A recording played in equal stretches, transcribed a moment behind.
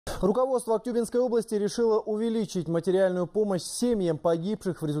Руководство Актюбинской области решило увеличить материальную помощь семьям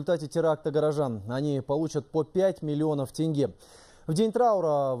погибших в результате теракта горожан. Они получат по 5 миллионов тенге. В день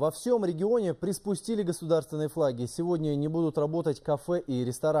траура во всем регионе приспустили государственные флаги. Сегодня не будут работать кафе и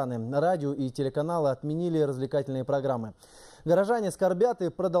рестораны. Радио и телеканалы отменили развлекательные программы. Горожане скорбят и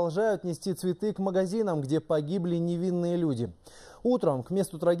продолжают нести цветы к магазинам, где погибли невинные люди. Утром к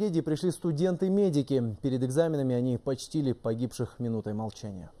месту трагедии пришли студенты-медики. Перед экзаменами они почтили погибших минутой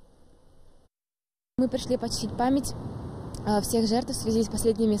молчания. Мы пришли почтить память всех жертв в связи с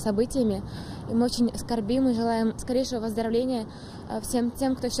последними событиями. И мы очень скорбим и желаем скорейшего выздоровления всем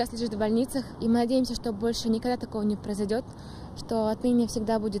тем, кто сейчас лежит в больницах. И мы надеемся, что больше никогда такого не произойдет, что отныне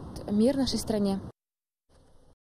всегда будет мир в нашей стране.